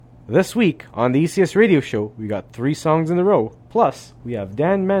This week on the ECS Radio Show, we got 3 songs in a row. Plus, we have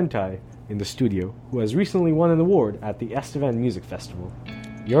Dan Mantai in the studio, who has recently won an award at the Estevan Music Festival.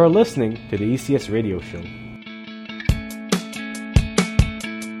 You're listening to the ECS Radio Show.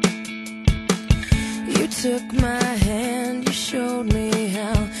 You took my hand, you showed me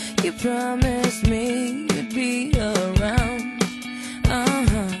how, you promised me you'd be around.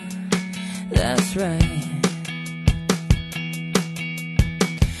 That's right.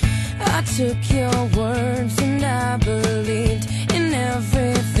 I took your words and I believed in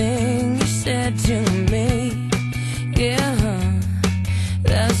everything you said to me. Yeah,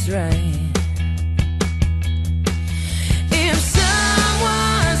 that's right. If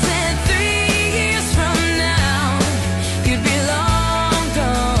someone said 3 years from now you'd be long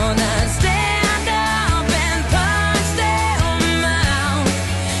gone, I'd stand up and punch them out,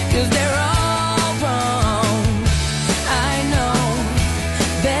 'cause they're all wrong. I know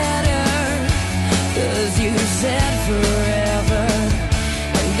better, 'cause you said forever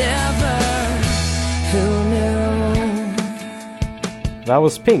and ever. Who knew? That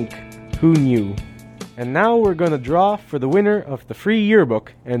was Pink, Who Knew? And now we're going to draw for the winner of the free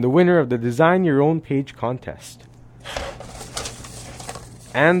yearbook and the winner of the Design Your Own Page contest.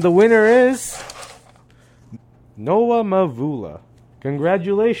 And the winner is Noah Mavula.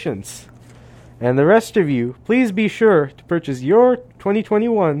 Congratulations. And the rest of you, please be sure to purchase your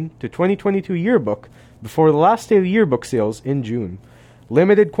 2021 to 2022 yearbook before the last day of yearbook sales in June.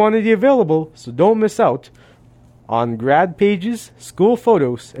 Limited quantity available, so don't miss out on grad pages, school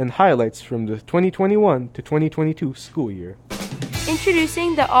photos, and highlights from the 2021 to 2022 school year.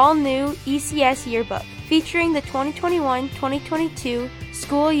 Introducing the all-new ECS Yearbook, featuring the 2021-2022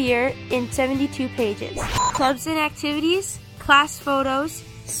 school year in 72 pages. Clubs and activities, class photos,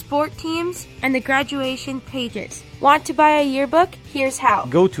 sport teams, and the graduation pages. Want to buy a yearbook? Here's how.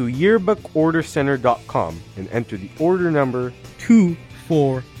 Go to yearbookordercenter.com and enter the order number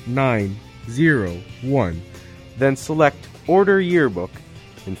 24901. Then select Order Yearbook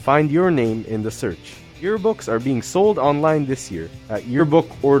and find your name in the search. Yearbooks are being sold online this year at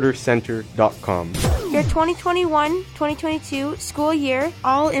yearbookordercenter.com. Your 2021-2022 school year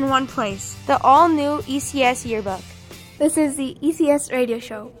all in one place. The all-new ECS Yearbook. This is the ECS Radio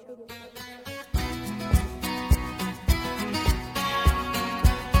Show.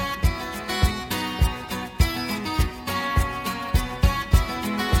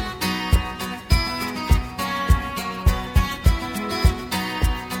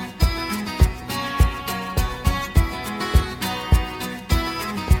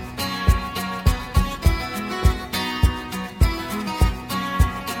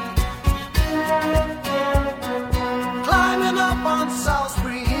 Climbing up on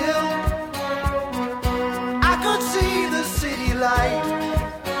Salisbury Hill, I could see the city light.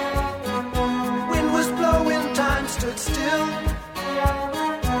 Wind was blowing, time stood still.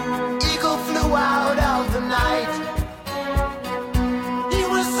 Eagle flew out of the night. He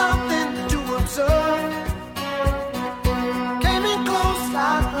was something to observe. Came in close,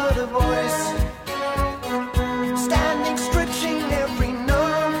 I heard a voice, standing, stretching every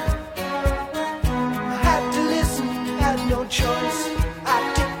nerve. Had to listen, had no choice.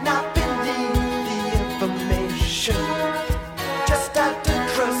 I did not believe the information. Just had to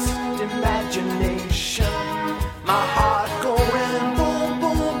trust imagination. My heart going boom,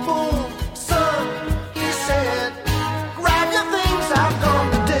 boom, boom. Son, he said, grab your things, I've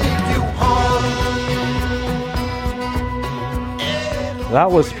come to take you home.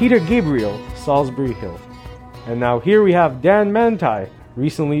 That was Peter Gabriel, Salisbury Hill. And now here we have Dan Mantai,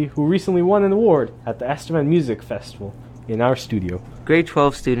 who recently won an award at the Estevan Music Festival in our studio. Grade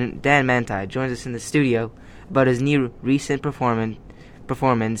 12 student Dan Mantai joins us in the studio about his new recent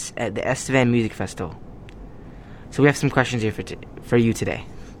performance at the Estevan Music Festival. So we have some questions here for you today.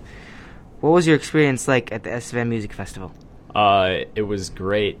 What was your experience like at the Estevan Music Festival? It was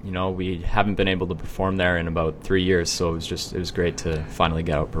great. You know, we haven't been able to perform there in about 3 years, so it was great to finally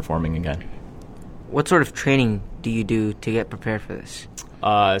get out performing again. What sort of training do you do to get prepared for this?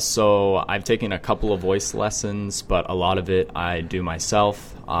 So I've taken a couple of voice lessons, but a lot of it I do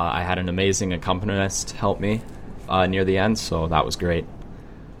myself. I had an amazing accompanist help me near the end, so that was great.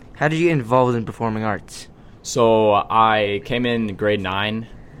 How did you get involved in performing arts? So I came in grade 9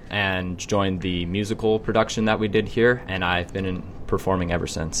 and joined the musical production that we did here, and I've been performing ever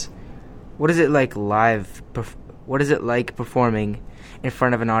since. What is it like performing in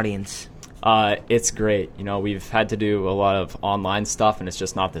front of an audience? It's great. You know, we've had to do a lot of online stuff, and it's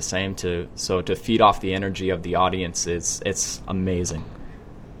just not the same. So to feed off the energy of the audience, it's amazing.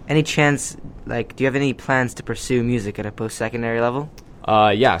 Any chance, do you have any plans to pursue music at a post-secondary level?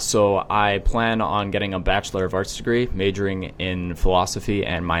 Yeah, so I plan on getting a Bachelor of Arts degree, majoring in philosophy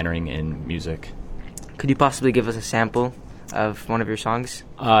and minoring in music. Could you possibly give us a sample of one of your songs?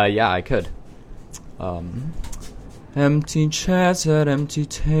 Yeah, I could. Empty chairs at empty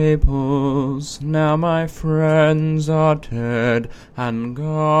tables, now my friends are dead and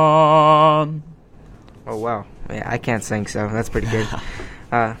gone. Oh, wow. Yeah, I can't sing, so that's pretty good.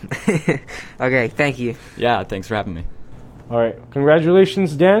 Okay, thank you. Yeah, thanks for having me. All right,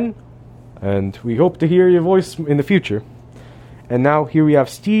 congratulations, Dan, and we hope to hear your voice in the future. And now here we have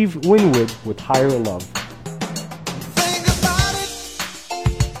Steve Winwood with Higher Love. Think about it,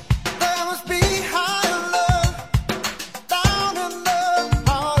 there must be higher love, down in the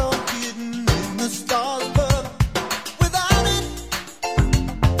heart of hidden in the stars above. Without it,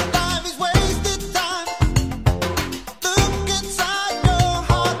 life is wasted time. Look inside your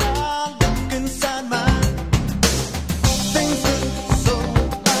heart, I'll look inside mine. Things look so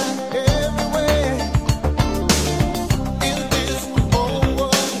bad everywhere. In this whole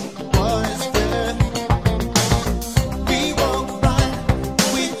world, what is fair? We walk blind,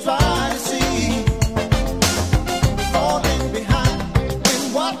 we try to see, falling behind in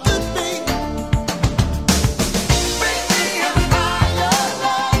what could be. Bring me a higher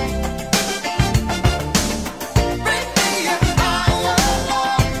love. Bring me a higher love.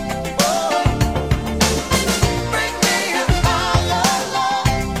 Oh. Bring me a higher love.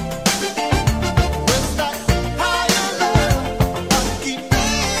 Where's that higher love? I'll keep it.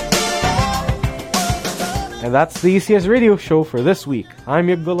 And that's the ECS Radio Show for this week. I'm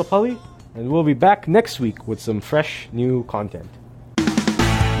Yagdulapalli, and we'll be back next week with some fresh new content.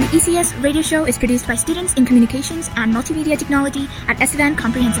 The ECS Radio Show is produced by students in communications and multimedia technology at Estevan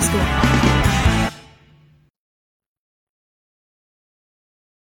Comprehensive School.